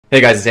Hey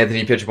guys, it's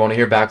Anthony Pietrobono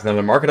here, back with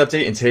another market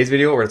update. In today's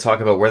video, we're going to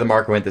talk about where the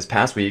market went this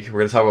past week.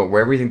 We're going to talk about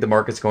where we think the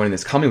market's going in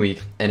this coming week.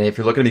 And if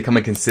you're looking to become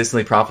a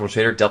consistently profitable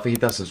trader, definitely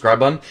hit that subscribe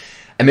button.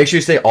 And make sure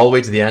you stay all the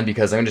way to the end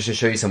because I'm going to just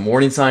show you some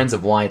warning signs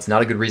of why it's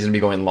not a good reason to be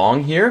going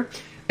long here,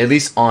 at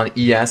least on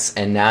ES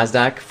and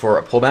NASDAQ for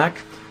a pullback.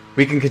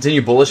 We can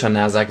continue bullish on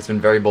NASDAQ. It's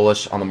been very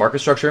bullish on the market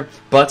structure,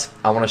 but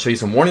I want to show you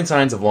some warning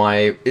signs of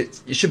why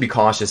you should be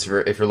cautious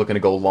if you're looking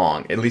to go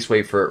long. At least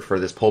wait for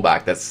this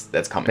pullback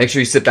that's coming. Make sure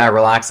you sit back,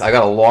 relax. I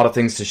got a lot of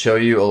things to show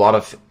you, a lot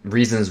of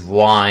reasons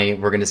why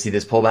we're going to see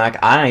this pullback.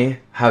 I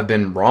have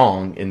been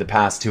wrong in the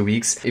past 2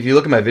 weeks. If you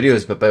look at my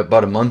videos, but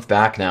about a month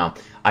back now,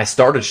 I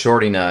started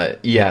shorting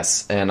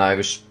ES, and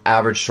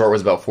average short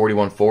was about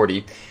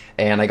 41.40,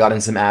 and I got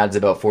in some ads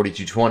about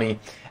 42.20.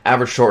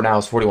 Average short now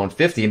is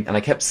 41.50, and I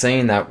kept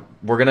saying that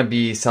we're going to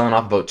be selling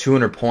off about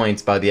 200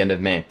 points by the end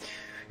of May.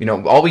 You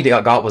know, all we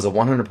got was a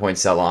 100-point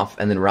sell-off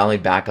and then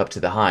rallied back up to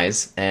the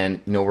highs. And,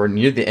 you know, we're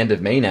near the end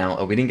of May now,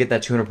 and we didn't get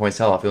that 200-point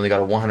sell-off. We only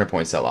got a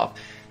 100-point sell-off.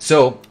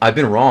 So I've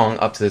been wrong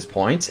up to this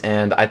point,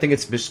 and I think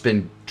it's just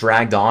been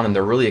dragged on, and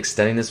they're really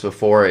extending this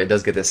before it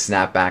does get this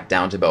snap back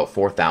down to about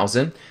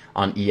 4,000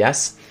 on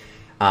ES.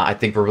 I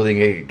think we're really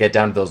going to get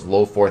down to those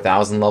low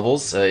 4,000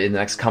 levels in the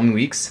next coming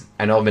weeks.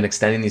 I know I've been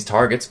extending these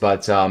targets,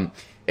 but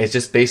it's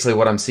just basically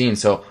what I'm seeing.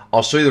 So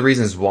I'll show you the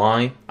reasons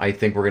why I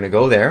think we're going to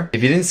go there.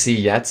 If you didn't see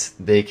yet,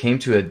 they came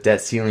to a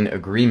debt ceiling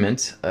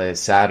agreement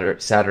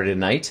Saturday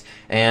night,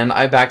 and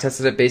I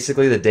backtested it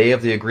basically the day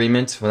of the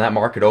agreement. When that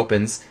market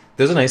opens,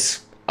 there's a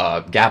nice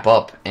gap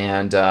up,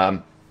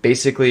 and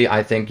basically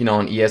I think, you know,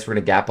 on ES we're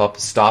going to gap up,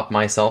 stop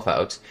myself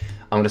out.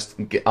 I'm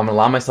gonna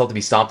allow myself to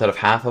be stopped out of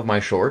half of my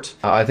short.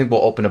 I think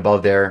we'll open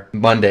above there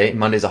Monday.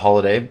 Monday's a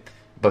holiday,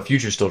 but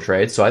futures still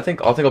trade, so I think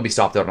I'll be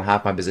stopped out on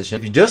half my position.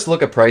 If you just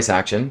look at price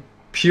action,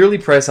 purely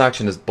price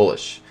action is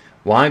bullish.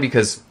 Why?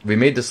 Because we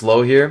made this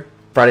low here,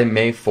 Friday,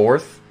 May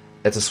 4th.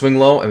 It's a swing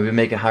low, and we've been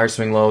making higher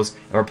swing lows,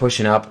 and we're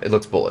pushing up. It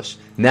looks bullish.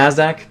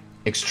 NASDAQ,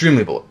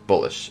 extremely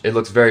bullish. It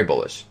looks very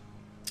bullish.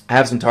 I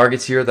have some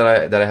targets here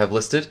that I have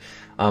listed.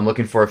 I'm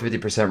looking for a 50%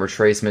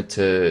 retracement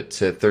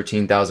to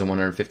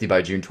 13,150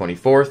 by June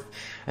 24th,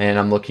 and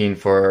I'm looking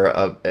for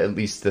at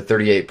least the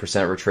 38%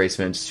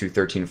 retracement to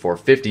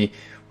 13,450,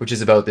 which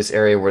is about this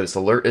area where this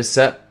alert is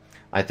set.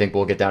 I think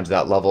we'll get down to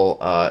that level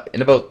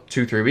in about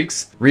 2-3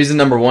 weeks. Reason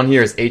number one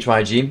here is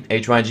HYG.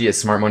 HYG is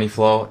smart money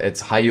flow.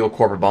 It's high yield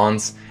corporate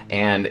bonds,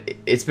 and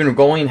it's been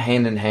going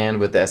hand in hand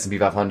with the S&P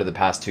 500 the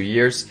past 2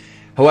 years.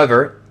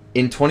 However,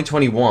 in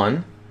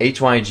 2021,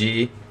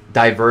 HYG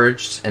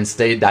diverged and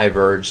stayed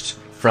diverged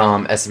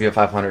from S&P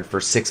 500 for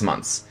 6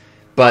 months.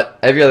 But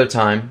every other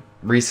time,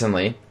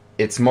 recently,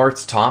 it's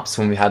marked tops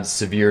when we had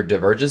severe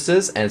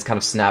divergences, and it's kind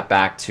of snapped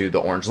back to the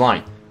orange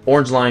line.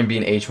 Orange line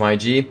being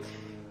HYG,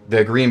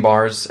 the green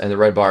bars and the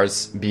red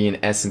bars being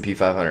S&P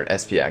 500,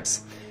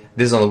 SPX.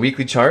 This is on the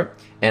weekly chart,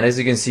 and as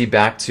you can see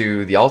back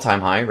to the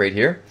all-time high right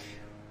here,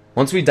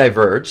 once we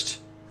diverged,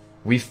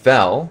 we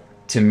fell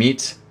to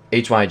meet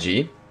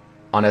HYG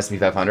on S&P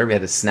 500. We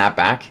had to snap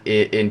back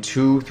in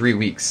 2-3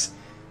 weeks.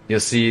 You'll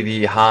see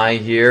the high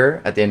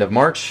here at the end of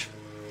March.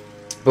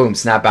 Boom,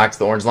 snap back to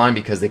the orange line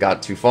because they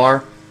got too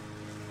far,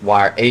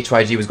 while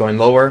HYG was going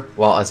lower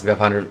while S&P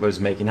 500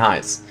 was making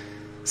highs.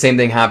 Same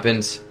thing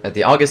happened at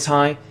the August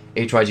high.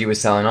 HYG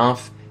was selling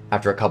off.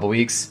 After a couple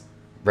weeks,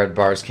 red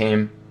bars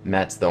came,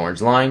 met the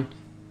orange line.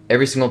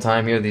 Every single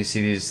time here you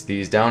see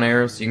these down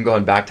arrows, you can go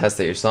and back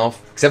test it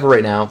yourself. Except for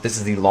right now, this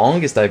is the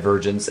longest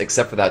divergence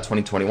except for that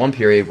 2021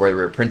 period where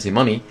we were printing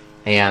money,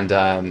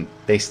 and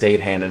they stayed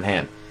hand in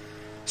hand.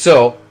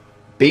 So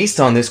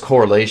based on this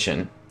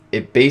correlation,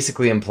 it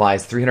basically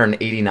implies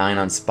 389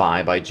 on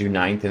SPY by June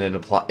 9th, and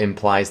it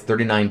implies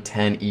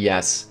 3910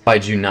 ES by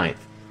June 9th.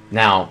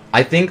 Now,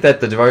 I think that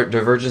the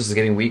divergence is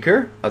getting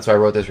weaker. That's why I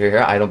wrote this right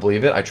here. I don't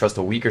believe it. I trust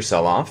a weaker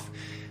sell-off,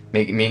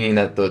 meaning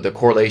that the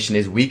correlation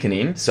is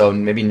weakening. So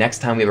maybe next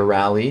time we have a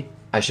rally,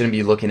 I shouldn't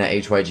be looking at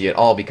HYG at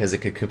all because it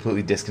could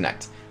completely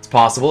disconnect. It's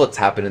possible. It's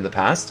happened in the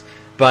past.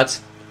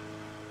 But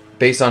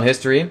based on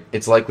history,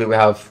 it's likely we'll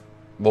have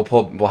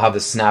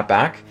this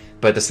snapback.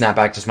 But the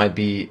snapback just might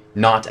be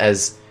not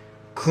as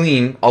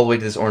clean all the way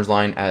to this orange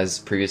line as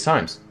previous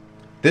times.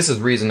 This is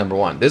reason number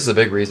one. This is a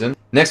big reason.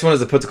 Next one is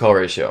the put to call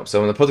ratio. So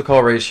when the put to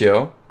call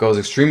ratio goes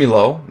extremely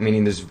low,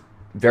 meaning there's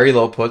very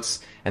low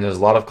puts and there's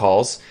a lot of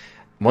calls,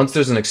 once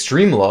there's an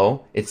extreme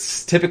low, it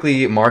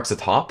typically marks a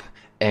top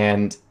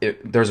and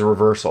there's a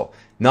reversal.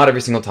 Not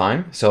every single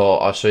time. So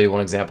I'll show you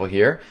one example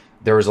here.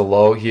 There was a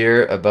low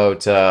here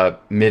about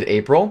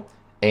mid-April,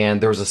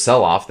 and there was a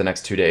sell-off the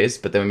next 2 days,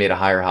 but then we made a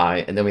higher high,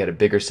 and then we had a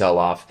bigger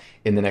sell-off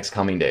in the next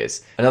coming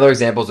days. Another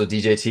example is with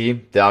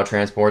DJT, Dow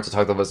Transports. I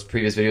talked about this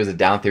previous videos, a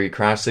down theory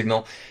crash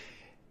signal.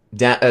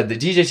 The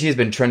DJT has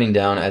been trending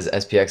down as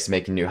SPX is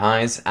making new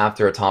highs.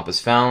 After a top is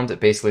found, it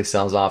basically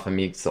sells off and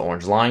meets the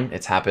orange line.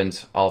 It's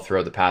happened all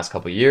throughout the past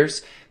couple of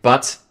years.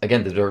 But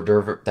again,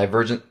 the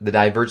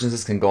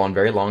divergences can go on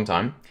very long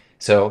time.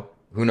 So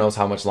who knows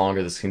how much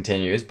longer this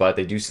continues, but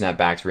they do snap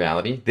back to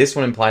reality. This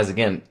one implies,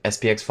 again,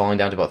 SPX falling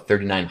down to about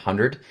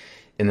 3,900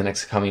 in the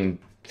next coming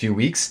few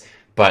weeks.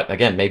 But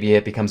again, maybe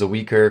it becomes a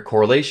weaker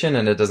correlation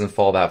and it doesn't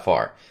fall that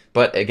far.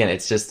 But again,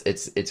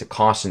 it's a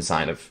caution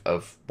sign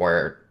of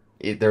where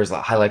there's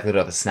a high likelihood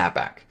of a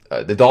snapback.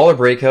 The dollar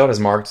breakout has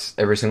marked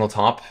every single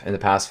top in the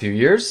past few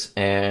years,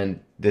 and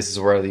this is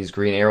where these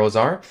green arrows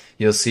are.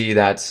 You'll see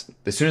that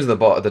as soon as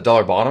the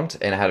dollar bottomed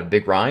and it had a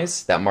big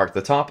rise, that marked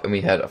the top, and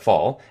we had a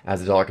fall as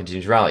the dollar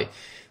continues to rally.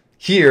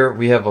 Here,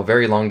 we have a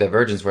very long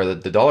divergence where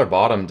the dollar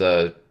bottomed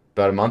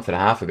about a month and a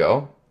half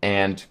ago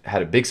and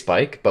had a big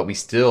spike, but we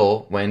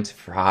still went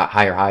for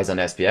higher highs on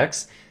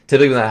SPX.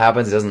 Typically when that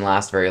happens, it doesn't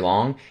last very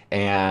long.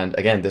 And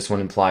again, this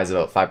one implies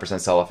about 5%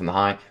 sell-off in the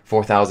high,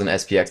 4,000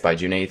 SPX by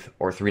June 8th,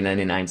 or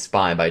 399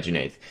 SPY by June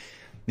 8th.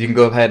 You can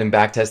go ahead and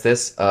backtest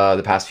this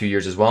the past few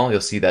years as well.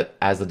 You'll see that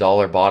as the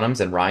dollar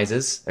bottoms and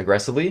rises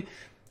aggressively,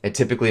 it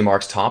typically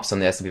marks tops on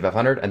the S&P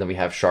 500, and then we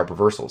have sharp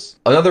reversals.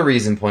 Another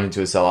reason pointing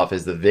to a sell-off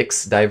is the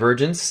VIX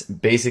divergence.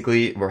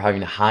 Basically, we're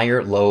having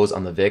higher lows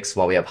on the VIX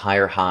while we have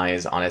higher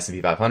highs on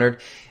S&P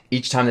 500.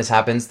 Each time this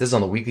happens, this is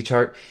on the weekly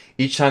chart,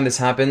 each time this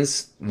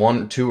happens,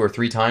 1, 2, or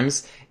 3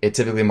 times, it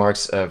typically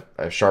marks a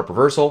sharp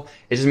reversal.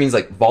 It just means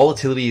like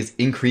volatility is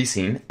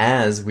increasing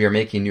as we are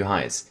making new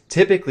highs.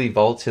 Typically,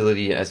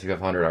 volatility and S&P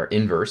 500 are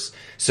inverse.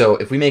 So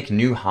if we make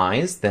new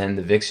highs, then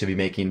the VIX should be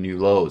making new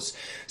lows.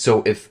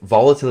 So if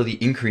volatility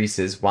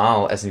increases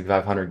while S&P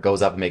 500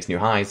 goes up and makes new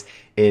highs,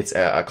 it's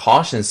a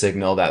caution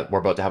signal that we're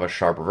about to have a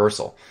sharp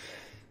reversal.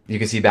 You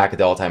can see back at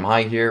the all-time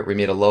high here, we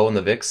made a low on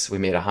the VIX, we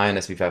made a high on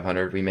S&P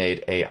 500, we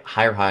made a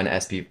higher high on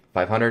S&P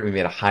 500, we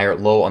made a higher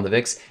low on the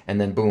VIX,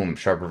 and then boom,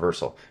 sharp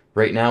reversal.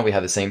 Right now we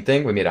have the same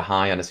thing, we made a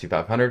high on S&P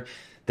 500,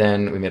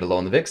 then we made a low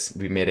on the VIX,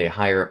 we made a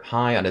higher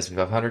high on S&P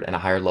 500 and a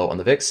higher low on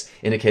the VIX,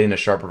 indicating a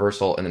sharp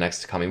reversal in the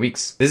next coming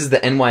weeks. This is the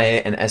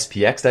NYA and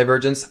SPX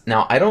divergence.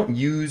 Now, I don't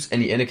use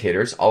any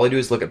indicators. All I do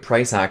is look at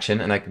price action,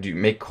 and I can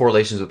make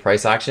correlations with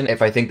price action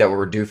if I think that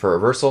we're due for a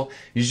reversal.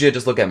 Usually I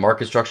just look at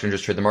market structure and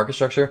just trade the market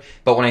structure.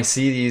 But when I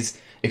see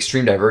these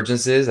extreme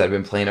divergences that have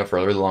been playing out for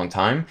a really long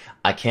time,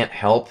 I can't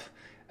help.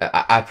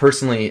 I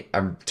personally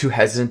am too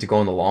hesitant to go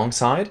on the long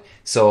side,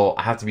 so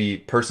I have to be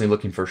personally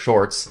looking for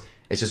shorts.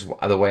 It's just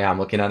the way I'm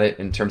looking at it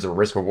in terms of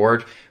risk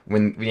reward.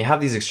 When you have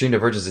these extreme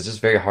divergences, it's just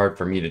very hard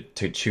for me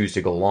to choose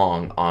to go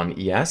long on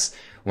ES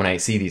when I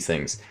see these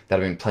things that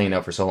have been playing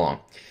out for so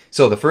long.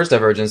 So the first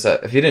divergence,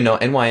 if you didn't know,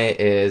 NYA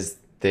is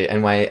the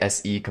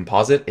NYSE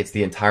composite. It's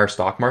the entire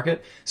stock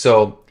market.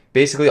 So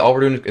basically all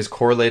we're doing is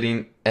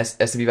correlating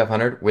S&P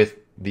 500 with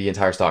the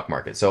entire stock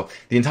market. So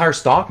the entire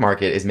stock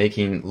market is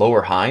making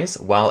lower highs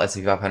while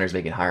S&P 500 is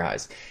making higher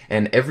highs.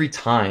 And every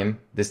time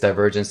this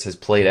divergence has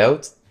played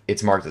out,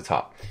 it's marked the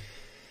top.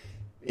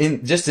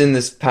 In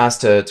this past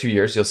 2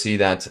 years, you'll see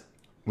that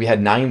we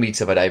had 9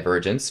 weeks of a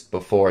divergence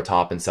before a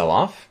top and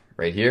sell-off,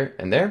 right here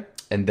and there.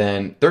 And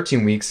then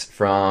 13 weeks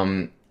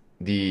from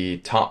the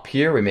top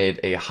here, we made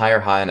a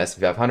higher high on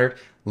S&P 500,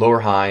 lower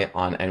high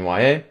on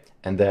NYA,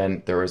 and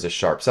then there was a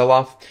sharp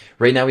sell-off.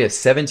 Right now we have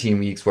 17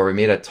 weeks where we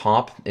made a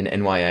top in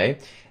NYA.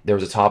 There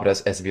was a top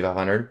at S&P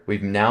 500.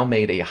 We've now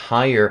made a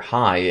higher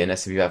high in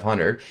S&P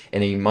 500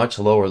 and a much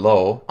lower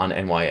low on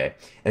NYA.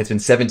 And it's been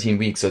 17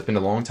 weeks, so it's been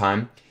a long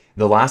time.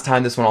 The last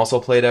time this one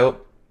also played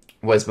out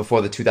was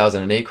before the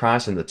 2008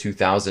 crash and the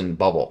 2000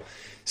 bubble.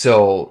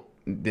 So,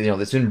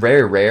 it's been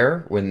very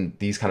rare when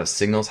these kind of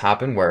signals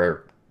happen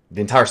where the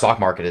entire stock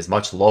market is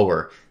much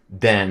lower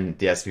than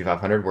the S&P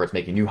 500, where it's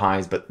making new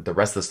highs, but the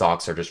rest of the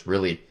stocks are just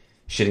really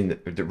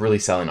really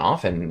selling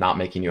off and not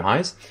making new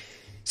highs.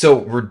 So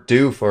we're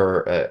due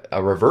for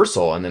a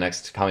reversal in the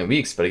next coming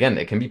weeks. But again,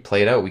 it can be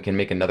played out. We can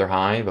make another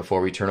high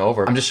before we turn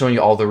over. I'm just showing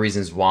you all the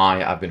reasons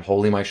why I've been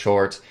holding my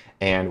short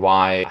and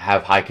why I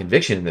have high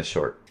conviction in this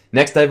short.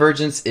 Next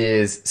divergence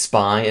is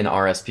SPY and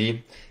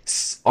RSP.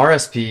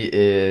 RSP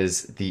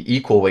is the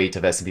equal weight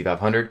of S&P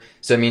 500.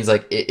 So it means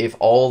like if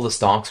all the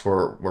stocks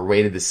were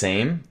weighted the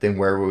same, then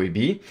where would we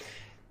be?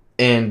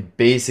 And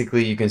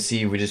basically you can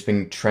see we've just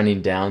been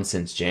trending down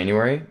since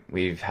January.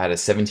 We've had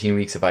 17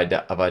 weeks of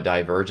a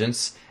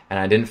divergence, and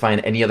I didn't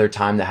find any other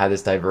time that had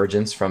this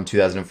divergence from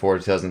 2004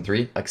 to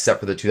 2003, except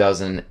for the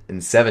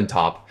 2007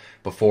 top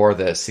before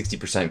the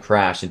 60%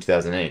 crash in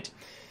 2008.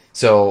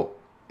 So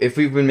if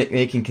we've been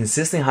making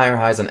consistently higher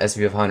highs on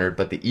S&P 500,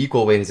 but the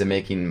equal weight is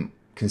making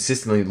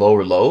consistently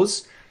lower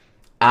lows,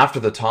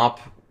 after the top,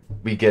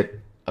 we get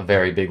a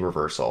very big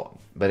reversal.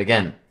 But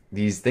again,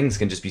 these things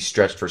can just be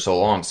stretched for so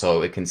long,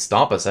 so it can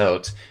stop us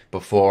out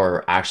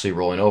before actually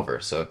rolling over.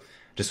 So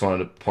just wanted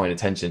to point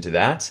attention to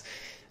that.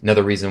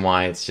 Another reason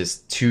why it's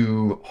just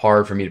too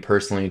hard for me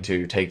personally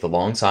to take the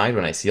long side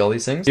when I see all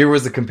these things. Here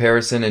was the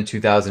comparison in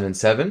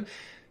 2007.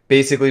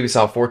 Basically, we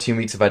saw 14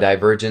 weeks of a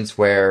divergence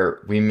where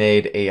we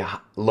made a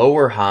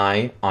lower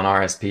high on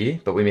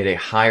RSP, but we made a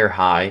higher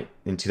high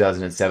in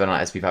 2007 on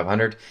S&P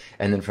 500.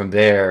 And then from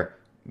there,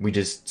 we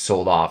just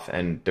sold off,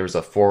 and there was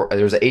an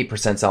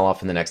 8% sell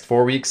off in the next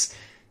 4 weeks.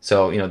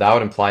 So, that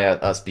would imply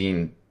us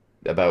being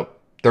about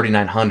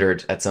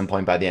 3,900 at some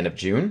point by the end of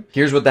June.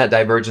 Here's what that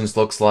divergence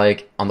looks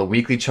like on the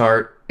weekly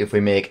chart. If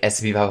we make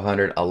S&P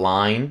 500 a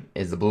line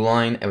is the blue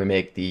line, and we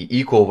make the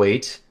equal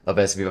weight of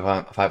S&P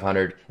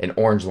 500 an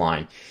orange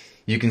line.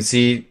 You can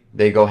see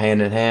they go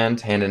hand in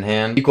hand, hand in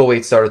hand. Equal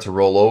weight started to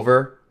roll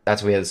over.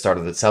 That's when we had the start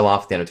of the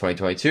sell-off at the end of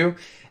 2022.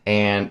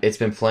 And it's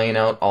been playing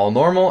out all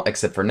normal,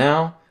 except for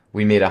now.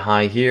 We made a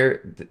high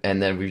here, and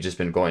then we've just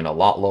been going a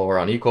lot lower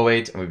on equal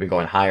weight, and we've been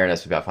going higher in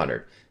S&P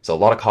 500. So a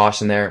lot of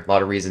caution there, a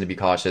lot of reason to be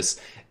cautious,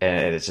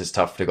 and it's just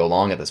tough to go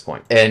long at this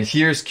point. And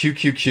here's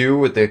QQQ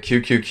with the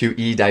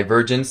QQQE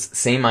divergence.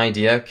 Same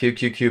idea,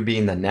 QQQ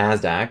being the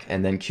NASDAQ,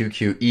 and then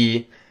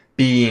QQE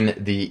being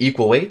the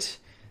equal weight.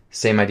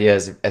 Same idea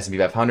as S&P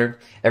 500.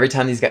 Every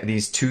time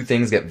these two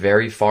things get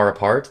very far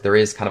apart, there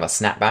is kind of a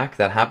snapback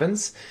that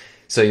happens.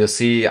 So you'll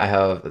see I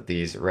have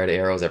these red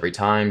arrows every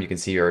time. You can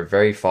see you're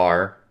very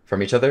far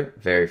from each other,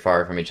 very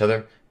far from each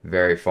other,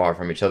 very far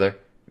from each other,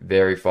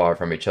 very far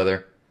from each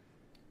other.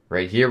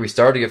 Right here, we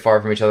started to get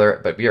far from each other,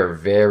 but we are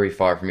very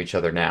far from each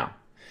other now.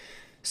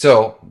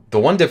 So the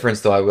one difference,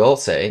 though, I will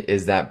say,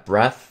 is that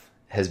breadth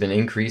has been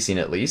increasing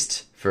at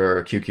least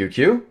for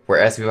QQQ, where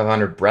S&P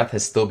 500 breadth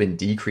has still been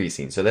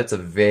decreasing. So that's a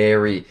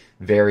very,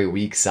 very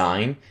weak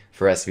sign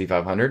for S&P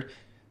 500.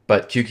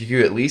 But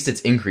QQQ, at least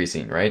it's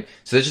increasing, right?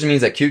 So this just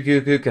means that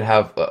QQQ could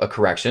have a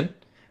correction,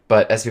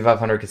 but S&P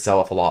 500 could sell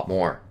off a lot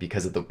more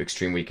because of the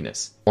extreme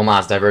weakness. One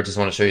last divergence I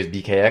want to show you is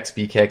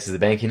BKX. BKX is the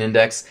banking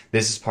index.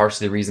 This is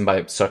partially the reason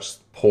by such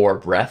poor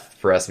breadth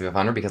for S&P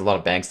 500 because a lot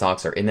of bank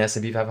stocks are in the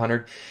S&P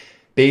 500.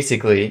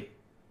 Basically,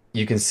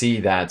 you can see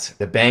that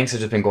the banks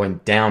have just been going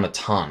down a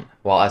ton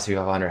while S&P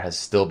 500 has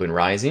still been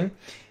rising.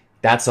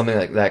 That's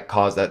something that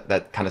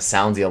kind of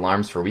sounds the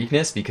alarms for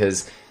weakness,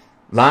 because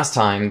last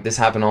time this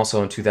happened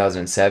also in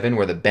 2007,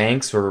 where the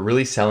banks were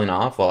really selling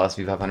off while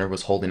S&P 500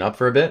 was holding up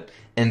for a bit,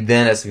 and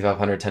then S&P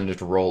 500 tended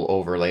to roll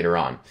over later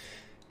on.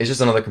 It's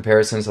just another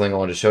comparison, something I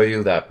wanted to show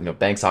you that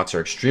bank stocks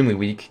are extremely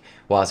weak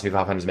while S&P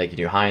 500 is making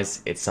new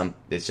highs. It's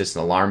just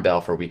an alarm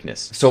bell for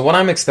weakness. So what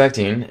I'm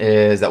expecting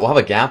is that we'll have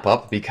a gap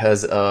up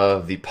because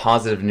of the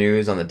positive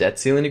news on the debt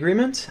ceiling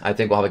agreement. I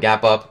think we'll have a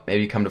gap up,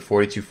 maybe come to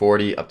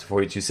 42.40 up to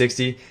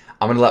 42.60.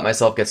 I'm going to let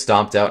myself get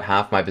stomped out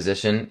half my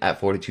position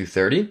at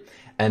 42.30.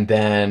 And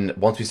then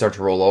once we start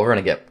to roll over and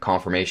I get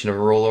confirmation of a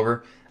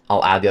rollover,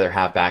 I'll add the other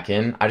half back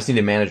in. I just need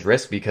to manage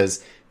risk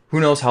because who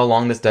knows how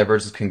long this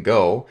divergence can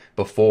go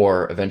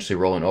before eventually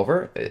rolling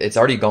over. It's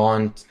already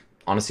gone,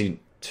 honestly,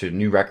 to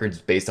new records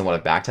based on what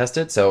I've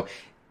backtested. So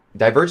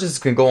divergences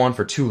can go on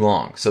for too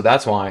long. So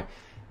that's why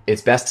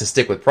it's best to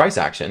stick with price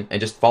action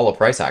and just follow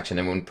price action.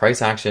 And when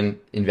price action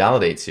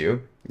invalidates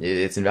you,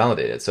 it's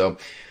invalidated. So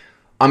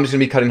I'm just going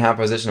to be cutting half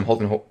position. I'm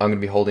going to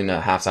be holding a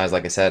half size,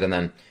 like I said, and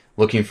then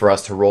looking for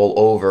us to roll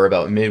over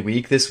about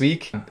midweek this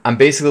week. I'm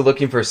basically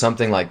looking for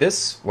something like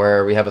this,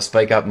 where we have a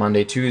spike up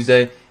Monday,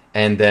 Tuesday,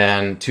 and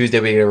then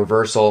Tuesday we get a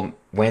reversal.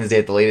 Wednesday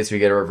at the latest we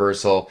get a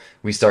reversal.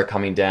 We start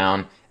coming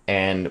down,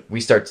 and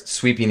we start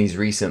sweeping these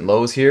recent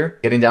lows here,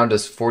 getting down to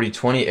this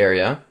 40-20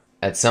 area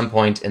at some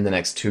point in the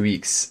next 2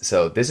 weeks.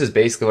 So this is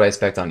basically what I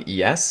expect on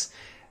ES.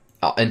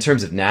 In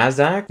terms of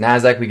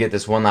NASDAQ, we get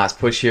this one last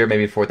push here,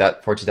 maybe for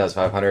that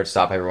 14,500,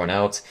 stop everyone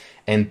else.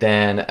 And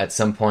then at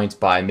some point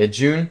by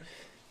mid-June,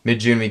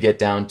 we get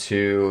down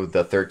to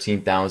the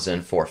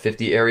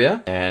 13,450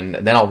 area, and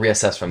then I'll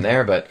reassess from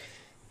there. But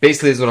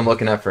basically, this is what I'm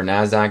looking at for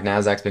NASDAQ.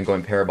 NASDAQ's been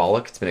going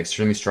parabolic. It's been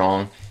extremely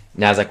strong.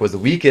 NASDAQ was the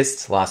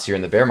weakest last year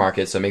in the bear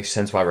market, so it makes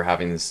sense why we're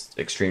having this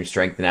extreme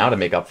strength now to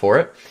make up for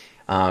it.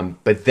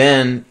 But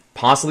then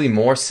possibly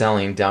more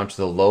selling down to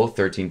the low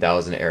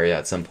 13,000 area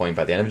at some point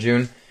by the end of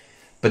June.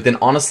 But then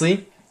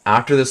honestly,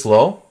 after this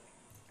low,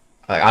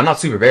 I'm not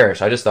super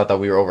bearish. I just thought that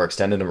we were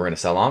overextended and we're going to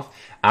sell off.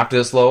 After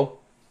this low,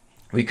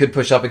 we could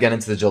push up again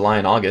into the July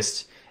and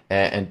August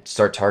and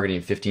start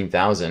targeting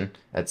 15,000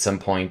 at some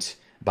point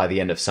by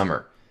the end of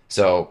summer.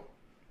 So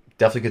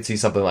definitely could see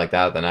something like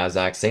that at the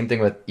NASDAQ. Same thing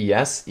with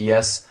ES.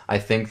 ES, I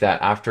think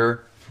that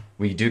after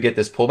we do get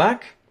this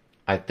pullback,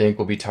 I think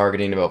we'll be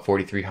targeting about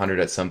 4,300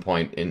 at some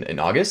point in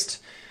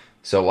August.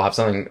 So we'll have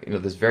something,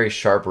 this very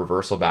sharp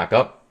reversal back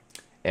up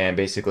and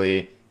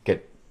basically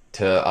get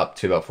to up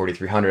to about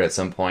 4,300 at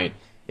some point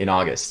in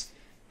August.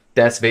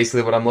 That's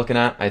basically what I'm looking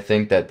at. I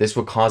think that this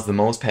would cause the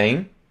most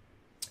pain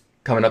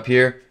coming up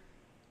here,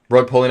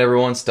 rug pulling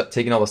everyone,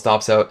 taking all the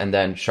stops out, and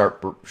then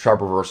sharp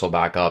reversal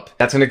back up.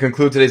 That's going to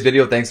conclude today's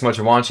video. Thanks so much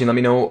for watching. Let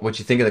me know what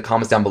you think in the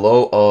comments down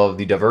below of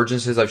the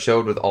divergences I've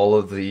showed with all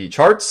of the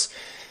charts.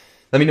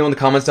 Let me know in the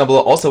comments down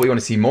below also what you want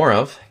to see more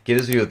of. Give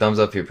this video a thumbs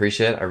up if you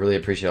appreciate it. I really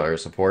appreciate all your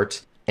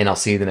support. And I'll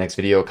see you in the next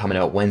video coming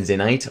out Wednesday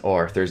night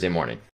or Thursday morning.